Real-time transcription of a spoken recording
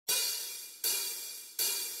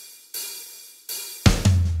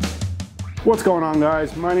What's going on,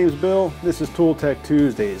 guys? My name is Bill. This is Tool Tech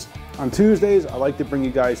Tuesdays. On Tuesdays, I like to bring you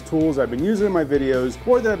guys tools I've been using in my videos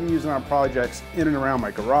or that I've been using on projects in and around my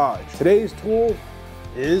garage. Today's tool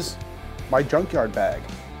is my junkyard bag.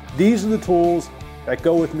 These are the tools that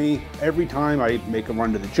go with me every time I make a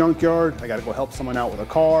run to the junkyard. I gotta go help someone out with a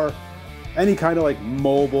car, any kind of like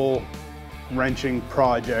mobile wrenching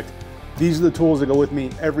project. These are the tools that go with me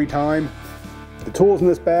every time. The tools in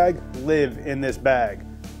this bag live in this bag.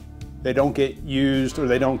 They don't get used or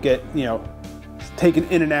they don't get, taken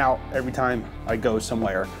in and out every time I go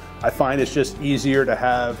somewhere. I find it's just easier to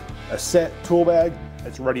have a set tool bag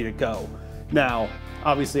that's ready to go. Now,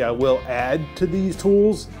 obviously I will add to these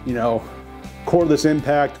tools, cordless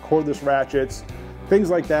impact, cordless ratchets, things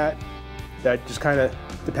like that, that just kind of,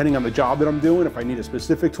 depending on the job that I'm doing, if I need a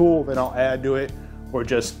specific tool, then I'll add to it, or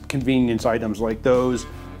just convenience items like those.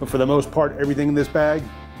 But for the most part, everything in this bag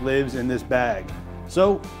lives in this bag.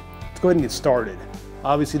 So let's go ahead and get started.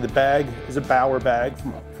 Obviously the bag is a Bauer bag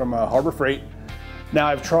from Harbor Freight. Now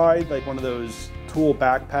I've tried like one of those tool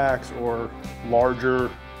backpacks or larger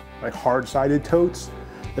like hard-sided totes.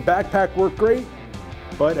 The backpack worked great,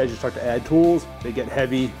 but as you start to add tools, they get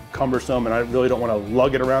heavy, cumbersome, and I really don't want to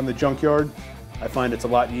lug it around the junkyard. I find it's a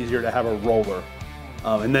lot easier to have a roller.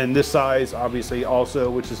 And then this size, obviously also,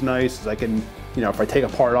 which is nice, is I can, if I take a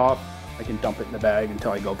part off, I can dump it in the bag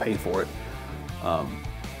until I go pay for it.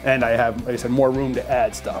 And I have, like I said, more room to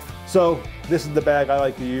add stuff. So this is the bag I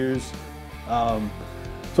like to use. So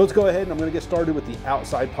let's go ahead and I'm gonna get started with the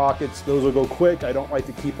outside pockets. Those will go quick. I don't like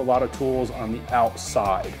to keep a lot of tools on the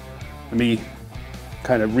outside. Let me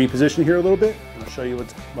kind of reposition here a little bit and I'll show you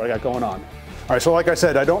what I got going on. All right, so like I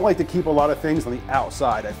said, I don't like to keep a lot of things on the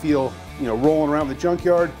outside. I feel, rolling around the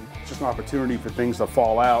junkyard, it's just an opportunity for things to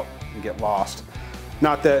fall out and get lost.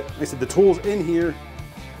 Not that, like I said, the tools in here,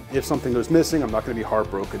 if something goes missing, I'm not gonna be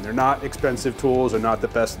heartbroken. They're not expensive tools, they're not the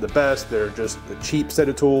best of the best, they're just a cheap set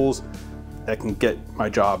of tools that can get my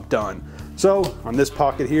job done. So on this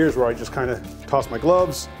pocket here is where I just kind of toss my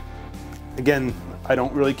gloves. Again, I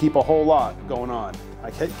don't really keep a whole lot going on.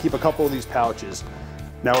 I keep a couple of these pouches.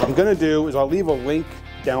 Now what I'm gonna do is I'll leave a link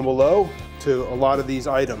down below to a lot of these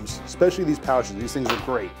items, especially these pouches. These things are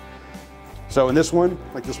great. So in this one,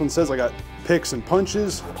 like this one says, I got picks and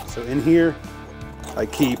punches. So in here, I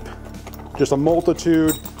keep just a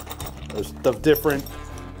multitude of different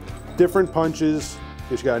punches.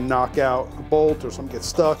 If you gotta knock out a bolt or something gets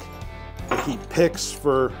stuck. I keep picks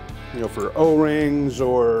for, for O-rings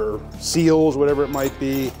or seals, whatever it might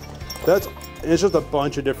be. It's just a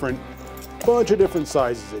bunch of different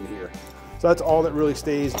sizes in here. So that's all that really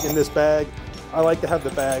stays in this bag. I like to have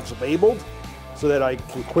the bags labeled so that I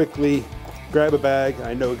can quickly grab a bag and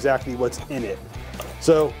I know exactly what's in it.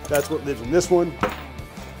 So that's what lives in this one.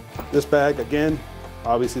 This bag, again,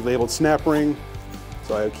 obviously labeled snap ring.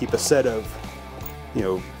 So I keep a set of,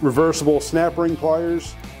 reversible snap ring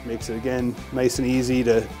pliers. Makes it, again, nice and easy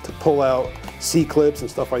to pull out C-clips and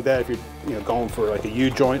stuff like that if you're going for like a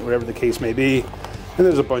U-joint, whatever the case may be. And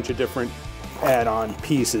there's a bunch of different add-on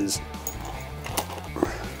pieces.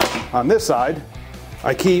 On this side,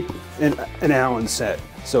 I keep an Allen set.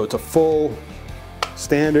 So it's a full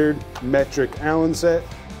standard metric Allen set.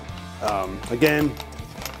 Again,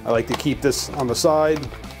 I like to keep this on the side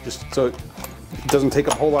just so it doesn't take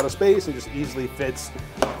up a whole lot of space. It just easily fits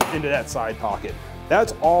into that side pocket.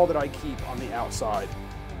 That's all that I keep on the outside.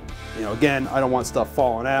 Again, I don't want stuff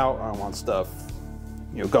falling out. I don't want stuff,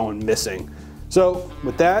 going missing. So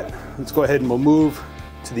with that, let's go ahead and we'll move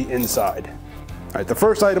to the inside. All right, the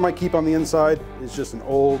first item I keep on the inside is just an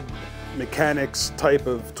old mechanics type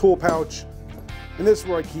of tool pouch. And this is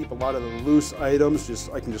where I keep a lot of the loose items.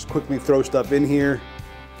 I can just quickly throw stuff in here,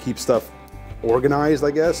 keep stuff organized,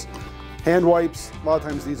 I guess. Hand wipes, a lot of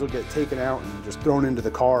times these will get taken out and just thrown into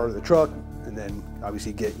the car or the truck and then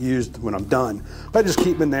obviously get used when I'm done. But I just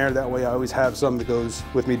keep them in there, that way I always have some that goes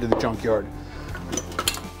with me to the junkyard.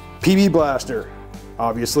 PB blaster,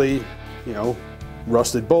 obviously,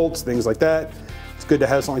 rusted bolts, things like that. It's good to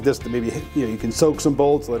have something like this that maybe, you can soak some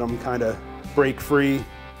bolts, let them kind of break free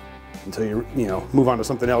until you move on to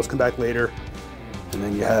something else, come back later, and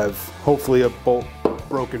then you have hopefully a bolt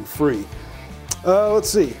broken free. Let's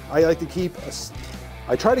see, I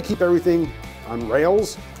try to keep everything on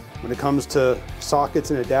rails when it comes to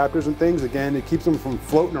sockets and adapters and things. Again, it keeps them from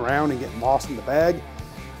floating around and getting lost in the bag.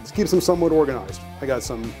 Just keeps them somewhat organized. I got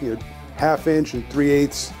some 1/2 inch and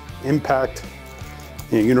 3/8 impact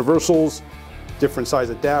universals, different size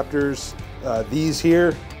adapters. These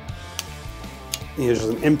here, just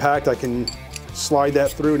an impact, I can slide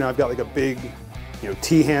that through. Now I've got like a big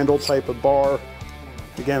T-handle type of bar.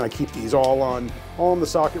 Again, I keep these all on the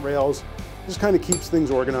socket rails. just kind of keeps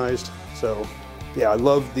things organized. So yeah, I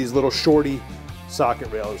love these little shorty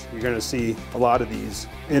socket rails. You're gonna see a lot of these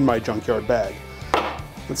in my Junkyard bag.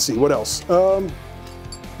 Let's see, what else?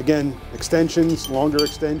 Again, extensions, longer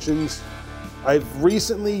extensions. I've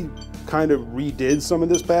recently kind of redid some of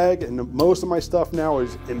this bag, and most of my stuff now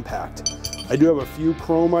is impact. I do have a few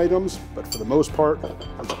chrome items, but for the most part,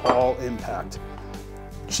 it's all impact.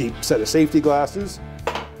 Cheap set of safety glasses.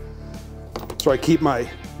 So I keep my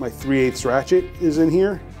 3/8 ratchet is in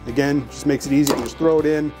here. Again, just makes it easy to just throw it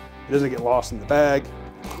in. It doesn't get lost in the bag,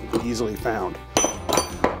 easily found.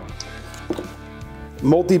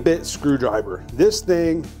 Multi-bit screwdriver. This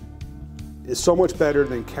thing is so much better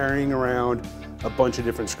than carrying around a bunch of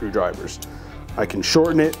different screwdrivers. I can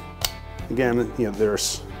shorten it. Again, you know,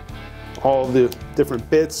 there's all the different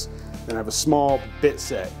bits, and I have a small bit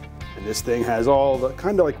set. And this thing has all the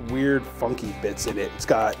kind of like weird, funky bits in it. It's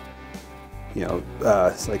got, you know,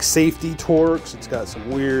 it's like safety Torx. It's got some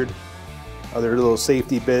weird other little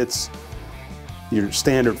safety bits. Your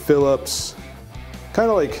standard Phillips. Kind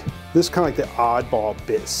of like, this kind of like the oddball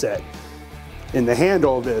bit set. And the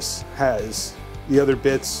handle of this has the other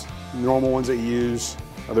bits, normal ones that you use,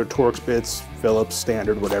 other Torx bits, Phillips,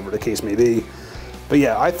 standard, whatever the case may be. But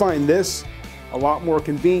yeah, I find this a lot more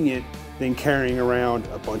convenient than carrying around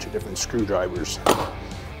a bunch of different screwdrivers.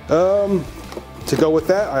 To go with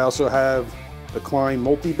that, I also have the Klein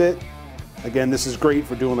multi-bit. Again, this is great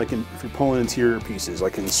for doing like if you're pulling interior pieces. I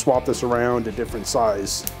can swap this around to different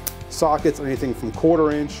size sockets, anything from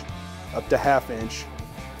 1/4 inch up to 1/2 inch.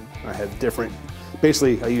 I have different,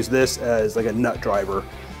 basically I use this as like a nut driver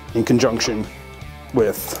in conjunction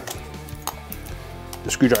with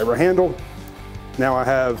the screwdriver handle. Now I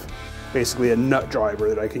have basically a nut driver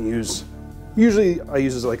that I can use. Usually I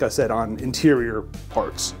use this, like I said, on interior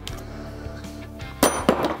parts.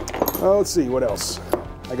 Let's see, what else?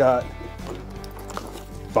 I got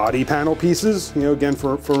body panel pieces, you know, again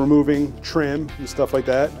for removing trim and stuff like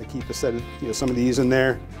that. I keep a set of, you know, some of these in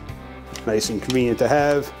there. Nice and convenient to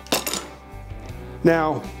have.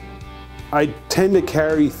 Now, I tend to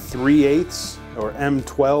carry 3/8 or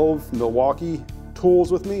M12 Milwaukee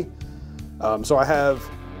tools with me. So I have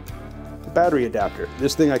a battery adapter.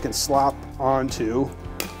 This thing I can slop onto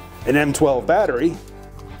an M12 battery.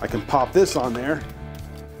 I can pop this on there.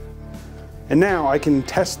 And now I can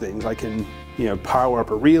test things. I can, you know, power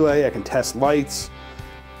up a relay. I can test lights.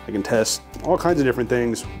 I can test all kinds of different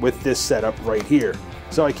things with this setup right here.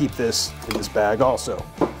 So I keep this in this bag also.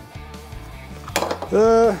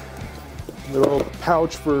 Little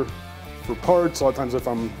pouch for parts. A lot of times if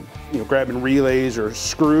I'm, you know, grabbing relays or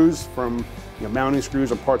screws from, you know, mounting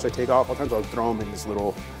screws or parts I take off, a lot of times I'll throw them in this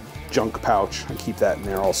little junk pouch. I keep that in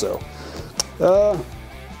there also. The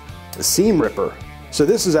seam ripper. So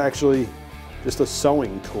this is actually just a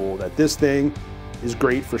sewing tool. That this thing is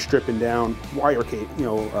great for stripping down wire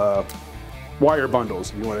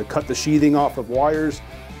bundles. If you want to cut the sheathing off of wires,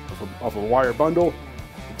 off a wire bundle,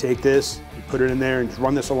 you take this, you put it in there and just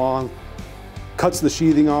run this along. Cuts the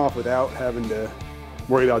sheathing off without having to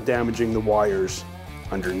worry about damaging the wires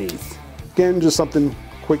underneath. Again, just something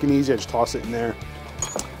quick and easy. I just toss it in there.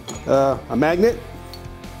 A magnet,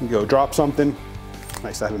 you go drop something.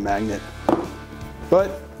 Nice to have a magnet.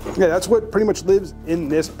 But yeah, that's what pretty much lives in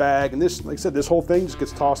this bag. And this, like I said, this whole thing just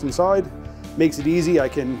gets tossed inside. Makes it easy. I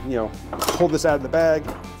can, you know, pull this out of the bag,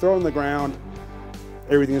 throw it on the ground.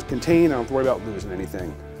 Everything is contained. I don't have to worry about losing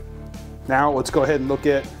anything. Now let's go ahead and look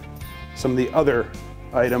at some of the other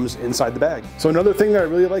items inside the bag. So another thing that I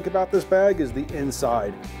really like about this bag is the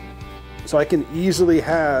inside. So I can easily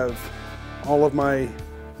have all of my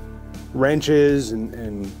wrenches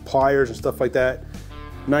and pliers and stuff like that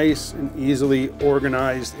nice and easily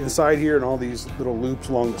organized inside here, and all these little loops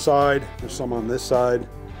along the side. There's some on this side,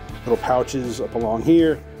 little pouches up along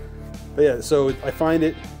here. But yeah, so I find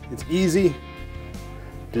it's easy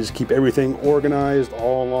to just keep everything organized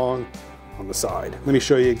all along on the side. Let me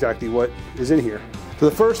show you exactly what is in here. So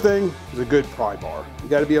the first thing is a good pry bar. You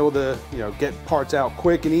got to be able to, you know, get parts out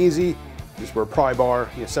quick and easy. This is where a pry bar,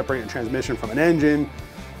 you know, separating a transmission from an engine,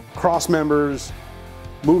 cross members,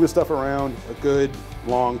 moving stuff around. A good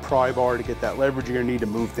long pry bar to get that leverage you're gonna need to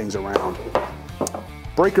move things around.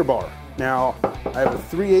 Breaker bar. Now, I have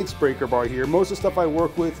a 3/8 breaker bar here. Most of the stuff I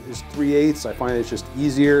work with is 3/8. I find it's just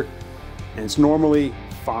easier, and it's normally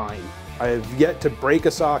fine. I have yet to break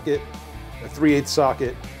a socket, a 3/8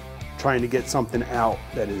 socket, trying to get something out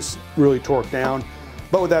that is really torqued down.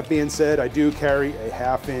 But with that being said, I do carry a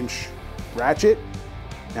 1/2 inch ratchet.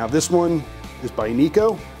 Now this one is by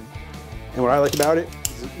Nico, and what I like about it,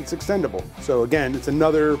 it's extendable. So again, it's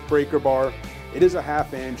another breaker bar. It is a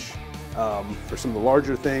 1/2 inch for some of the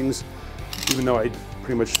larger things. even though I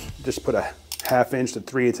pretty much just put a 1/2 inch to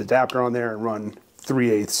 3/8 adapter on there and run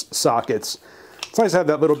 3/8 sockets. It's nice to have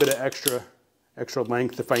that little bit of extra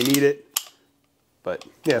length if I need it. But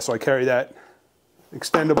yeah, so I carry that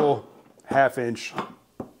extendable 1/2 inch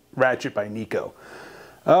ratchet by Nico.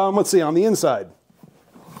 Let's see, on the inside,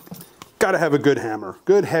 gotta have a good hammer,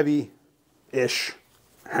 good heavy-ish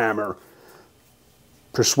hammer.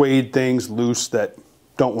 Persuade things loose that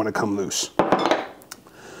don't want to come loose.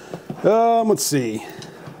 Let's see,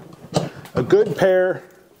 a good pair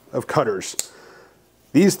of cutters.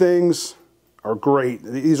 These things are great.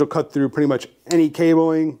 These will cut through pretty much any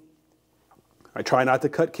cabling. I try not to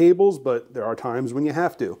cut cables, but there are times when you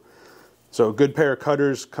have to. So a good pair of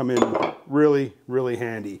cutters come in really, really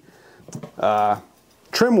handy.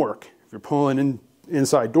 Trim work. If you're pulling in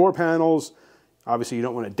inside door panels, obviously you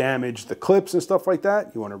don't want to damage the clips and stuff like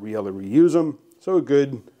that. You want to be able to reuse them. So a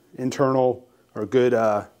good internal or a good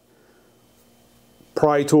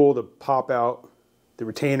pry tool to pop out the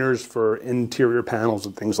retainers for interior panels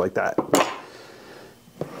and things like that.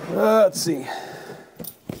 Let's see.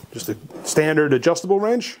 Just a standard adjustable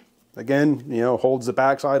wrench. Again, you know, holds the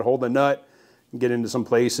backside, hold the nut, get into some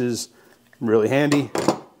places. Really handy.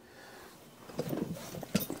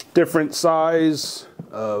 Different size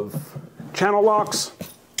of channel locks.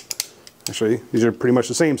 Actually, these are pretty much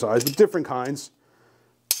the same size, but different kinds.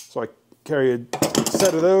 So I carry a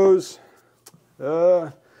set of those.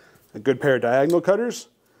 A good pair of diagonal cutters.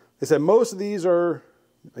 They said most of these are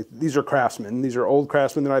Craftsman. These are old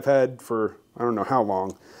Craftsman that I've had for I don't know how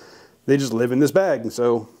long. They just live in this bag, and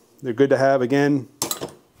so they're good to have. Again,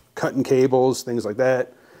 cutting cables, things like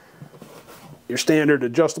that. Your standard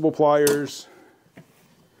adjustable pliers.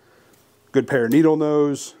 Good pair of needle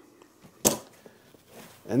nose.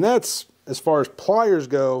 And that's, as far as pliers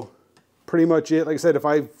go, pretty much it. Like I said, if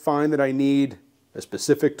I find that I need a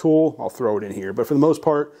specific tool, I'll throw it in here. But for the most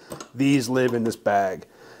part, these live in this bag.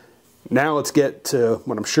 Now let's get to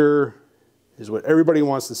what I'm sure is what everybody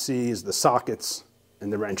wants to see, is the sockets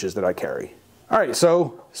and the wrenches that I carry. All right,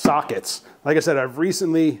 so sockets. Like I said, I've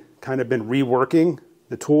recently kind of been reworking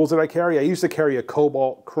the tools that I carry. I used to carry a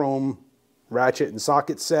cobalt chrome ratchet and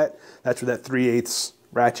socket set. That's where that 3/8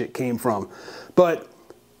 ratchet came from. But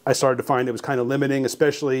I started to find it was kind of limiting,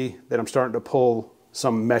 especially that I'm starting to pull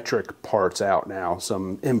some metric parts out now,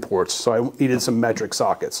 some imports. So I needed some metric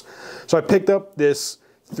sockets. So I picked up this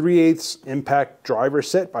 3/8 impact driver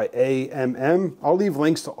set by AMM. I'll leave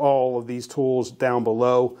links to all of these tools down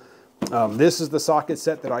below. This is the socket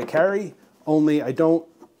set that I carry, only I don't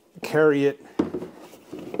carry it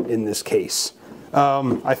in this case.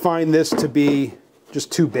 I find this to be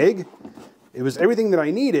just too big. It was everything that I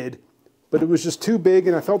needed, but it was just too big,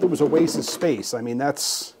 and I felt it was a waste of space. I mean,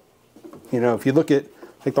 that's, you know, if you look at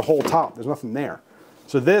like the whole top, there's nothing there.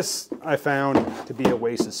 So this I found to be a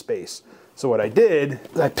waste of space. So what I did,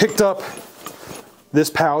 I picked up this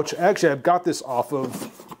pouch. Actually, I've got this off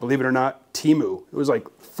of, believe it or not, Temu. It was like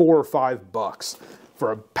 $4 or $5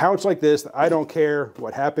 for a pouch like this. I don't care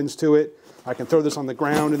what happens to it. I can throw this on the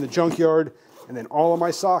ground in the junkyard, and then all of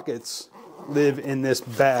my sockets live in this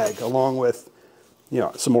bag, along with, you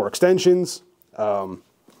know, some more extensions.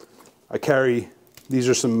 I carry, these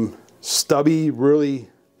are some stubby, really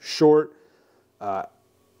short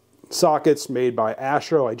sockets made by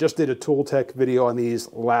Astro. I just did a Tool Tech video on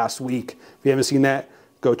these last week. If you haven't seen that,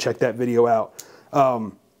 go check that video out.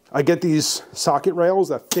 I get these socket rails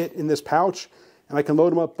that fit in this pouch, and I can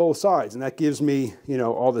load them up both sides, and that gives me, you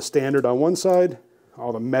know, all the standard on one side,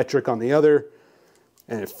 all the metric on the other,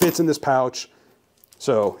 and it fits in this pouch.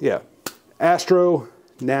 So yeah, Astro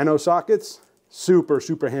nano sockets, super,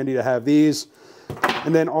 super handy to have these.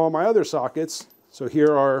 And then all my other sockets, so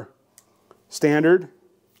here are standard,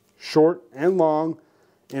 short and long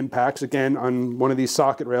impacts, again, on one of these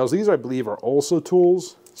socket rails. These, I believe, are also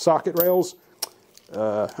Tools socket rails.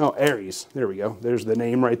 Oh, Aries, there we go. There's the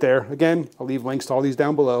name right there. Again, I'll leave links to all these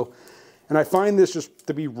down below. And I find this just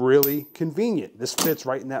to be really convenient. This fits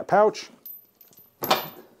right in that pouch.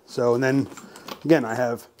 So, and then, again, I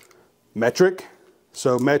have metric.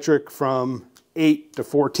 So metric from 8 to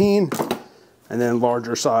 14, and then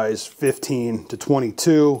larger size 15 to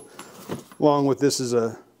 22. Along with this is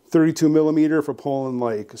a 32 millimeter for pulling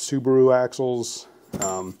like Subaru axles.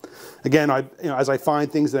 Again, as I find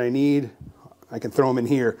things that I need, I can throw them in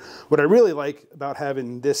here. What I really like about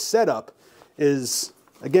having this setup is,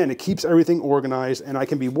 again, it keeps everything organized, and I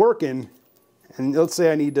can be working, and let's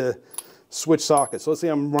say I need to switch sockets. So let's say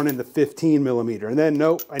I'm running the 15 millimeter, and then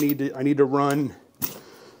nope, I need to run,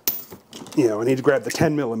 you know, I need to grab the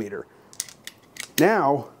 10 millimeter.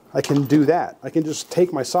 Now I can do that. I can just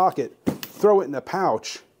take my socket, throw it in the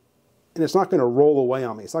pouch, and it's not going to roll away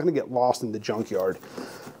on me. It's not going to get lost in the junkyard.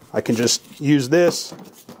 I can just use this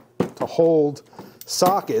to hold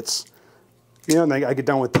sockets, you know, and I get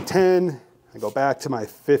done with the 10, I go back to my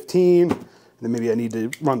 15, and then maybe I need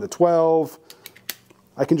to run the 12.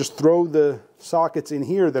 I can just throw the sockets in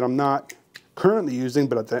here that I'm not currently using,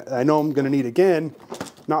 but I know I'm going to need again,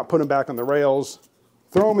 not put them back on the rails,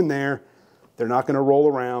 throw them in there. They're not going to roll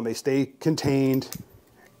around. They stay contained.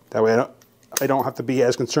 That way I don't have to be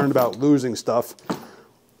as concerned about losing stuff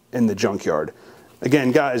in the junkyard.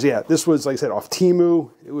 Again, guys, yeah, this was, like I said, off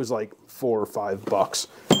Temu. It was like $4 or $5.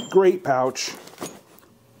 Great pouch.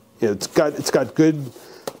 Yeah, it's got good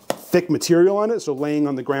thick material on it, so laying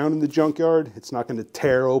on the ground in the junkyard, it's not going to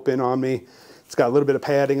tear open on me. It's got a little bit of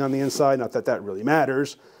padding on the inside, not that that really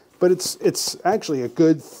matters, but it's actually a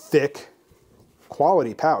good, thick,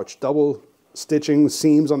 quality pouch. Double stitching,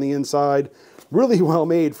 seams on the inside. Really well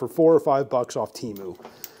made for $4 or $5 off Temu.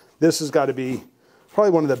 This has got to be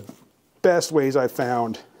probably one of the best ways I've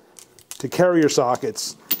found to carry your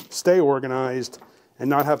sockets, stay organized, and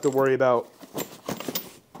not have to worry about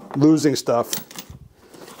losing stuff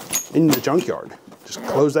in the junkyard. Just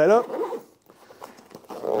close that up.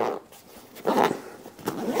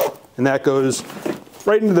 And that goes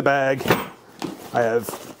right into the bag. I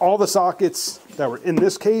have all the sockets that were in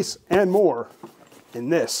this case and more in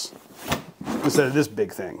this, instead of this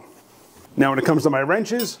big thing. Now when it comes to my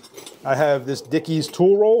wrenches, I have this Dickies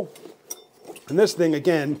tool roll. And this thing,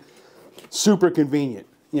 again, super convenient.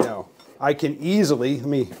 You know, I can easily, let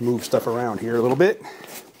me move stuff around here a little bit.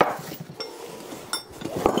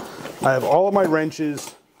 I have all of my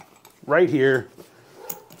wrenches right here,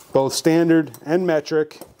 both standard and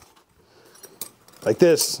metric. Like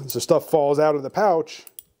this, so stuff falls out of the pouch,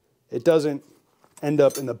 it doesn't end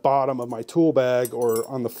up in the bottom of my tool bag or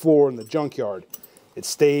on the floor in the junkyard. It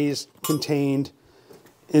stays contained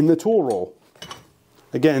in the tool roll.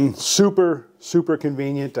 Again, super, super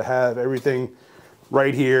convenient to have everything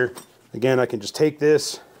right here. Again, I can just take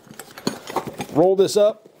this, roll this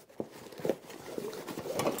up,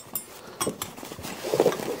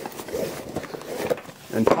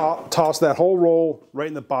 and toss that whole roll right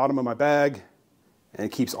in the bottom of my bag, and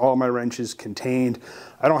it keeps all my wrenches contained.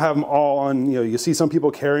 I don't have them all on, you know, you see some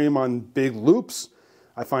people carry them on big loops.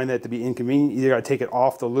 I find that to be inconvenient. Either I take it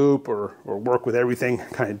off the loop or work with everything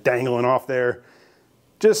kind of dangling off there.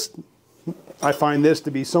 Just, I find this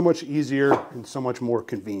to be so much easier and so much more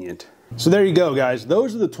convenient. So there you go, guys.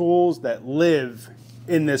 Those are the tools that live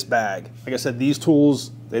in this bag. Like I said, these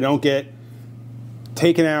tools, they don't get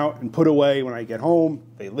taken out and put away when I get home.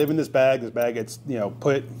 They live in this bag. This bag gets, you know,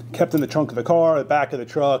 kept in the trunk of the car, the back of the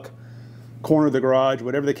truck, corner of the garage,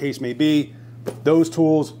 whatever the case may be. Those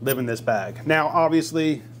tools live in this bag. Now,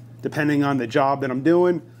 obviously, depending on the job that I'm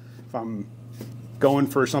doing, if I'm going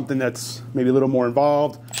for something that's maybe a little more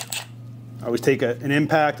involved, I always take an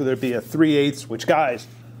impact, whether it be a 3/8, which, guys,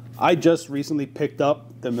 I just recently picked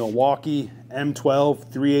up the Milwaukee M12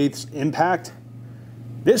 3/8 impact.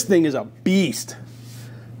 This thing is a beast.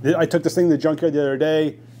 I took this thing to the junkyard the other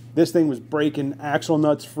day. This thing was breaking axle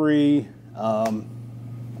nuts free.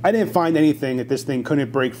 I didn't find anything that this thing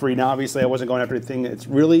couldn't break free. Now, obviously, I wasn't going after the thing that's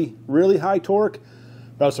really, really high torque,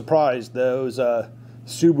 but I was surprised. Those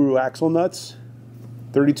Subaru axle nuts,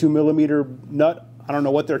 32 millimeter nut, I don't know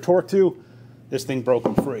what they're torqued to. This thing broke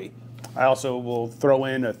them free. I also will throw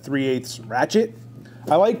in a 3/8 ratchet.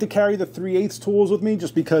 I like to carry the 3/8 tools with me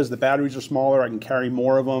just because the batteries are smaller. I can carry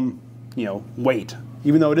more of them, you know, weight.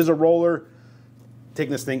 Even though it is a roller,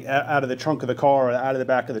 taking this thing out of the trunk of the car or out of the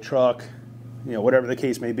back of the truck, you know, whatever the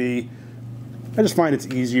case may be, I just find it's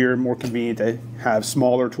easier, more convenient to have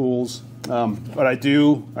smaller tools. But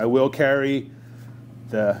I will carry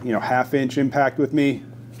the, you know, 1/2-inch impact with me,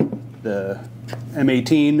 the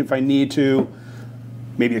M18 if I need to,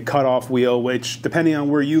 maybe a cutoff wheel, which depending on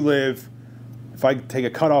where you live, if I take a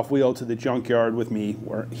cutoff wheel to the junkyard with me,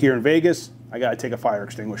 or here in Vegas, I got to take a fire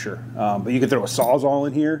extinguisher. But you can throw a Sawzall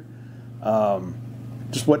in here.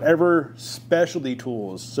 Just whatever specialty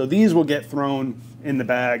tools. So these will get thrown in the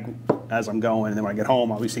bag as I'm going, and then when I get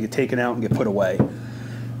home, obviously get taken out and get put away.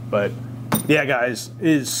 But yeah, guys, it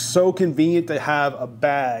is so convenient to have a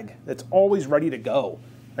bag that's always ready to go.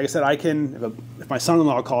 Like I said, I can, if my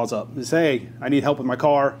son-in-law calls up and says, hey, I need help with my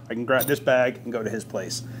car, I can grab this bag and go to his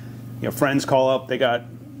place. You know, friends call up, they got,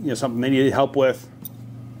 you know, something they need help with,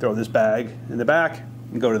 throw this bag in the back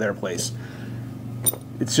and go to their place.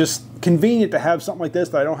 It's just convenient to have something like this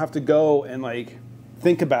that I don't have to go and like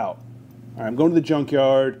think about. All right, I'm going to the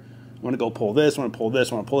junkyard, I want to go pull this, I want to pull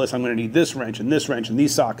this, I want to pull this, I'm going to need this wrench and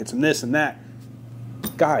these sockets and this and that.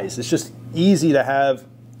 Guys, it's just easy to have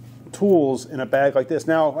tools in a bag like this.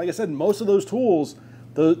 Now, like I said, most of those tools,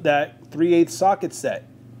 that 3/8 socket set,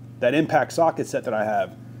 that impact socket set that I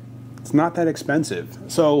have, it's not that expensive.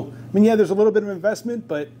 So, I mean, yeah, there's a little bit of investment,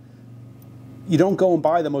 but you don't go and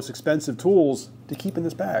buy the most expensive tools to keep in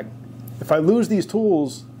this bag. If I lose these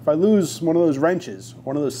tools, if I lose one of those wrenches,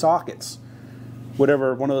 one of those sockets,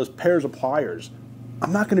 whatever, one of those pairs of pliers,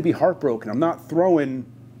 I'm not going to be heartbroken. I'm not throwing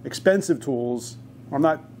expensive tools, I'm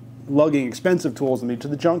not lugging expensive tools with me to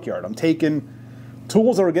the junkyard. I'm taking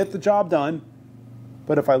tools that will get the job done,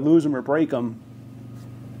 but if I lose them or break them,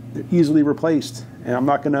 they're easily replaced, and I'm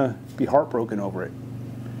not going to be heartbroken over it.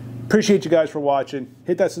 Appreciate you guys for watching.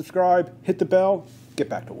 Hit that subscribe, hit the bell, get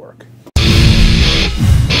back to work.